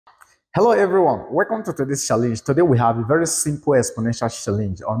Hello everyone, welcome to today's challenge. Today we have a very simple exponential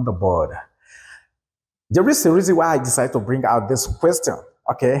challenge on the board. There is a reason why I decided to bring out this question,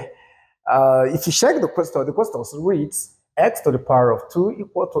 okay? If you check the question reads x to the power of 2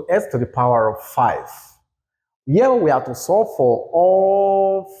 equal to x to the power of 5. Here we have to solve for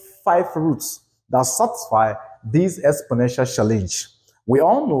all 5 roots that satisfy this exponential challenge. We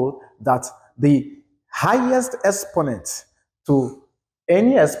all know that the highest exponent to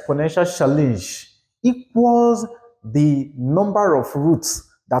any exponential challenge equals the number of roots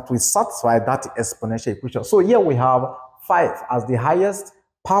that will satisfy that exponential equation. So here we have 5 as the highest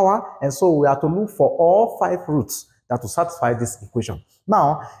power, and so we have to look for all 5 roots that will satisfy this equation.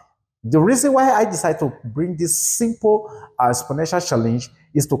 Now, the reason why I decided to bring this simple exponential challenge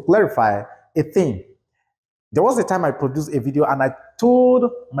is to clarify a thing. There was a time I produced a video and I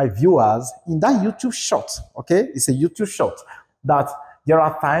told my viewers in that YouTube short, okay, it's a YouTube short, that there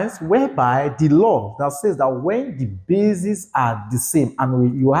are times whereby the law that says that when the bases are the same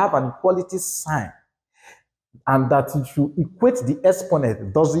and you have an equality sign, and that if you equate the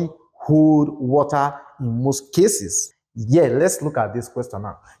exponent, does it hold water in most cases? Yeah, let's look at this question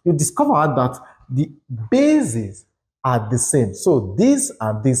now. You discover that the bases are the same. So these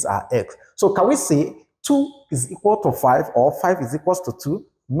and these are x. So can we say 2 is equal to 5 or 5 is equal to 2?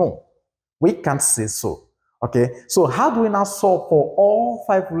 No, we can't say so. Okay, so how do we now solve for all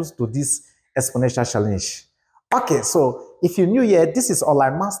 5 roots to this exponential challenge? Okay, so if you're new here, this is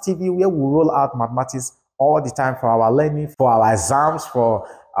Online Maths TV, where we roll out mathematics all the time for our learning, for our exams, for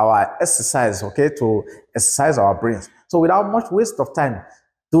our exercise, okay, to exercise our brains. So without much waste of time,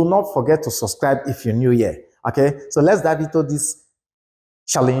 do not forget to subscribe if you're new here. Okay, so let's dive into this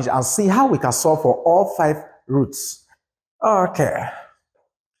challenge and see how we can solve for all 5 roots. Okay,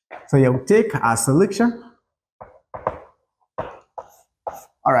 so here we take our selection.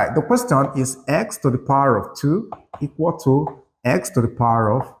 All right, the question is x to the power of 2 equal to x to the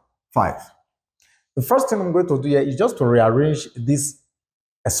power of 5. The first thing I'm going to do here is just to rearrange this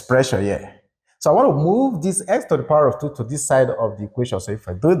expression here. So I want to move this x to the power of 2 to this side of the equation. So if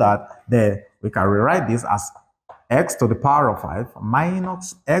I do that, then we can rewrite this as x to the power of 5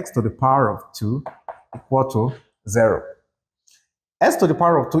 minus x to the power of 2 equal to 0. X to the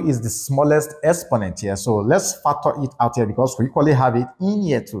power of 2 is the smallest exponent here. So let's factor it out here because we equally have it in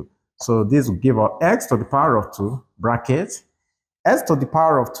here too. So this will give us x to the power of 2 bracket x to the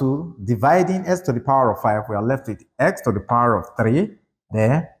power of 2 dividing x to the power of 5. We are left with x to the power of 3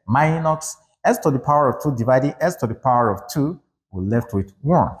 there minus x to the power of 2 dividing x to the power of 2. We're left with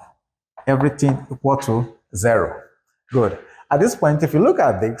 1. Everything equal to 0. Good. At this point, if you look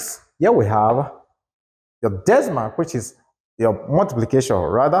at this, here we have your decimal, which is your multiplication.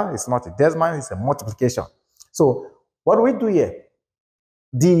 Rather, it's not a decimal, it's a multiplication. So what do we do here?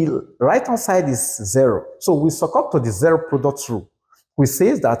 The right hand side is 0. So we succumb to the 0 product rule, which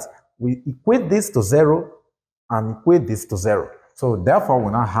says that we equate this to 0 and equate this to 0. So therefore,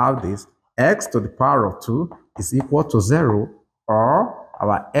 we now have this x to the power of 2 is equal to 0, or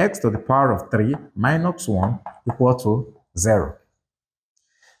our x to the power of 3 minus 1 equal to 0.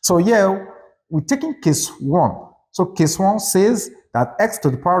 So here, we're taking case 1. So case 1 says that x to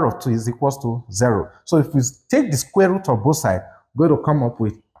the power of 2 is equal to 0. So if we take the square root of both sides, we're going to come up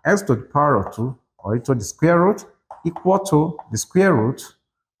with x to the power of 2, or to the square root, equal to the square root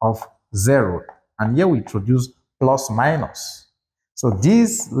of 0. And here we introduce plus minus. So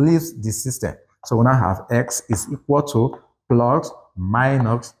this leaves the system. So we now have x is equal to plus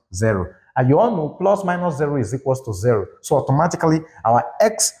minus 0. And you all know plus minus 0 is equal to 0. So automatically our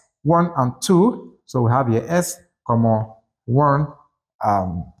x1 and 2, so we have here s, 1,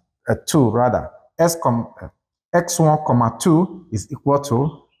 2 rather, x1, 2 is equal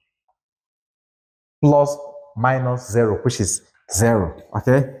to plus minus 0, which is 0.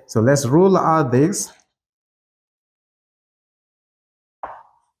 Okay, so let's rule out this.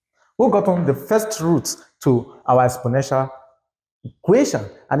 We've gotten the first root to our exponential equation,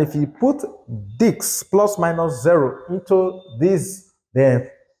 and if you put this plus minus 0 into this, then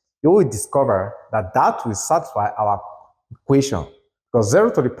you will discover that that will satisfy our equation, because 0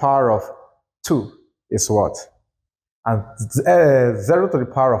 to the power of 2 is what? And 0 to the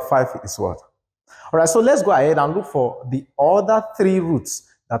power of 5 is what? All right, so let's go ahead and look for the other 3 roots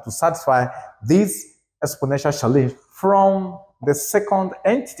that will satisfy this exponential challenge from the second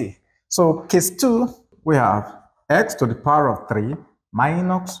entity. So case 2, we have x to the power of 3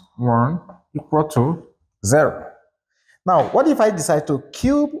 minus 1 equal to 0. Now, what if I decide to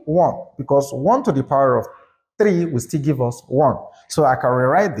cube 1? Because 1 to the power of 3 will still give us 1. So I can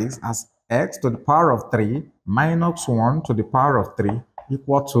rewrite this as x to the power of 3 minus 1 to the power of 3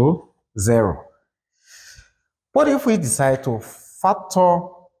 equal to 0. What if we decide to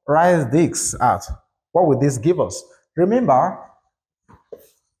factorize this out? What will this give us? Remember,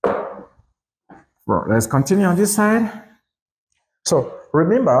 well, let's continue on this side. So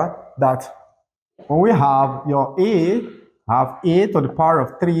remember that when we have your a, have a to the power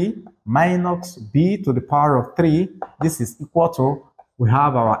of 3 minus b to the power of 3, this is equal to, we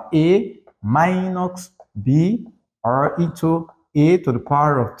have our a minus b or into a to the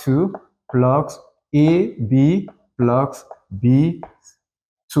power of 2 plus ab plus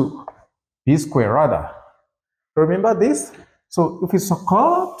b2, b squared rather. Remember this? So if we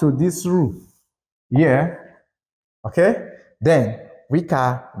succumb to this rule here, okay, then we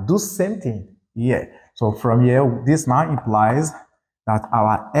can do same thing here. So from here, this now implies that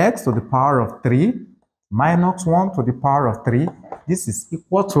our x to the power of 3 minus 1 to the power of 3, this is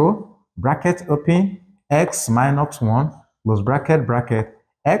equal to, bracket open, x minus 1 close bracket,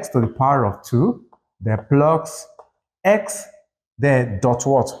 x to the power of 2, then plus x, then dot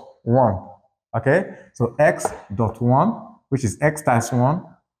what? 1. Okay, so x dot 1, which is x times 1,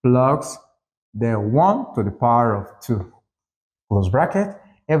 plus the 1 to the power of 2. Close bracket,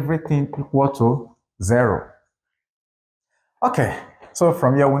 everything equal to 0. Okay, so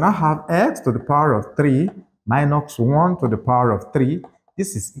from here we now have x to the power of 3 minus 1 to the power of 3.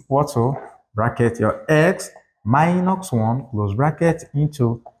 This is equal to, bracket your x minus 1 close bracket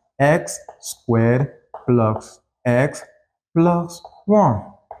into x squared plus x plus 1.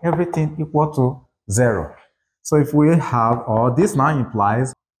 Everything equal to 0. So if we have, or this now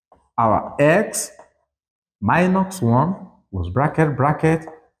implies our x minus 1 close bracket,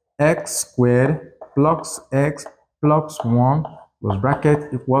 x squared plus x plus 1 close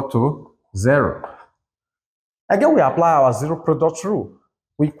bracket equal to 0. Again, we apply our zero product rule.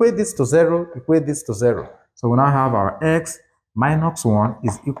 We equate this to 0, equate this to 0. So we now have our x minus 1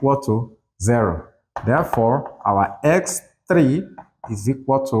 is equal to 0. Therefore, our x3 is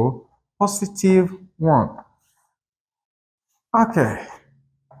equal to positive 1. Okay.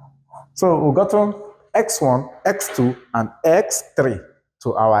 So we've gotten x1, x2, and x3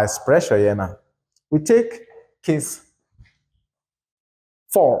 to our expression here now. We take case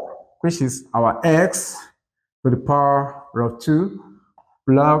 4, which is our x to the power of 2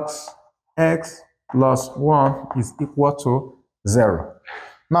 plus x plus 1 is equal to 0.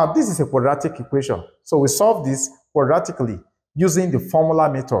 Now, this is a quadratic equation. So we solve this quadratically using the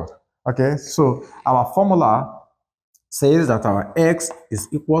formula method. Okay, so our formula says that our x is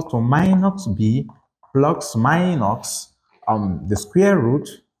equal to minus b plus minus the square root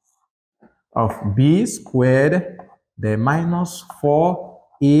of b squared, the minus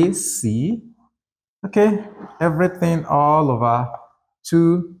 4ac, okay, everything all over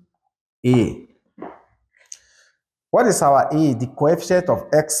 2a. What is our a? The coefficient of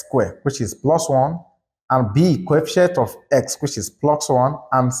x squared, which is plus 1, and b, coefficient of x, which is plus 1,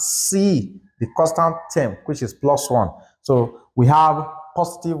 and c, the constant term, which is plus 1. So we have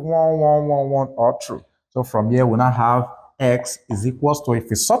positive 1, 1, 1, 1 all through. So from here, we now have x is equals to, if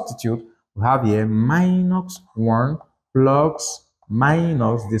we substitute, we have here minus 1 plus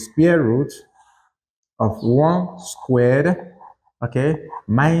minus the square root of 1 squared, okay,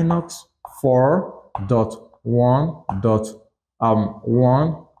 minus 4 dot 1 dot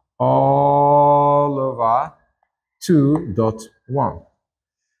 1 all over 2 dot 1.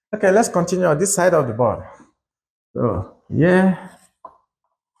 Okay, let's continue on this side of the board. So, yeah.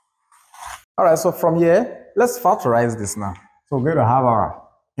 All right, so from here, let's factorize this now. So we're going to have our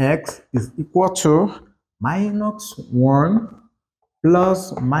x is equal to minus 1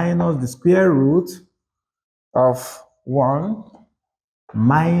 plus minus the square root of 1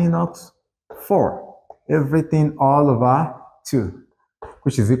 minus 4. Everything all over 2,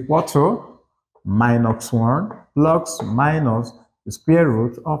 which is equal to minus 1 plus minus the square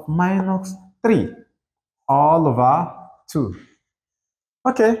root of minus 3 all over 2.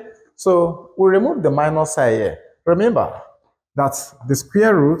 Okay, so we remove the minus sign here. Remember that the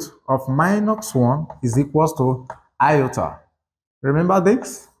square root of minus 1 is equal to iota. Remember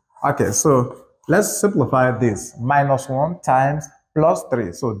this? Okay, so let's simplify this. Minus 1 times plus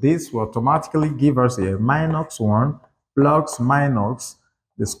 3. So this will automatically give us a minus 1 plus minus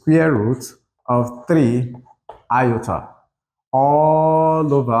the square root of 3 iota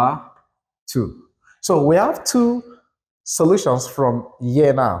all over 2. So we have two solutions from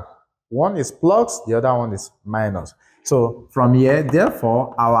here now. One is plus, the other one is minus. So from here,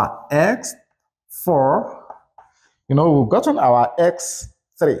 therefore, our x4, we've gotten our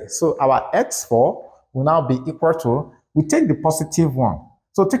x3. So our x4 will now be equal to, we take the positive one.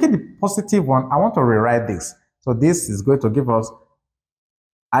 So taking the positive one, I want to rewrite this. So this is going to give us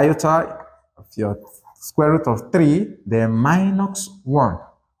iota of your square root of 3, then minus 1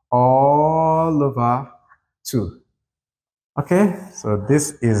 all over 2. Okay, so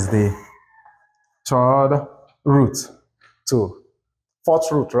this is the third root, 2,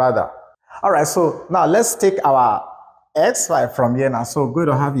 fourth root rather. All right, so now let's take our x5 from here now. So we're going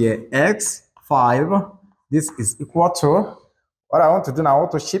to have here x5. This is equal to, what I want to do now, I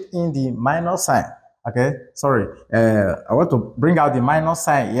want to shift in the minus sign. Okay, sorry. I want to bring out the minus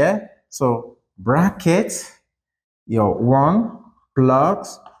sign here. So bracket your 1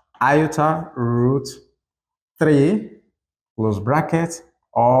 plus iota root 3 close bracket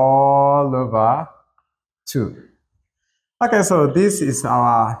all over 2. Okay, so this is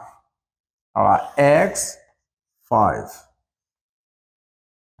our x5.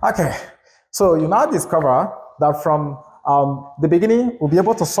 Okay, so you now discover that from the beginning, we'll be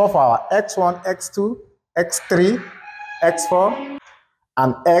able to solve our x1, x2, x3, x4,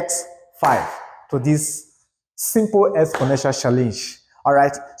 and x5 to this simple exponential challenge. All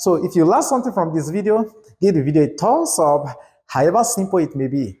right, so if you learned something from this video, give the video a thumbs up, however simple it may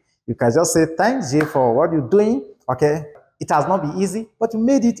be. You can just say, thanks, Jay, for what you're doing. Okay, it has not been easy, but you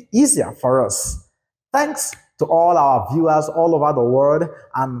made it easier for us. Thanks to all our viewers all over the world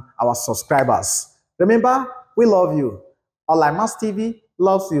and our subscribers. Remember, we love you. Online Mass TV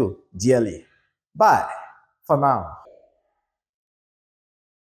loves you dearly. Bye for now.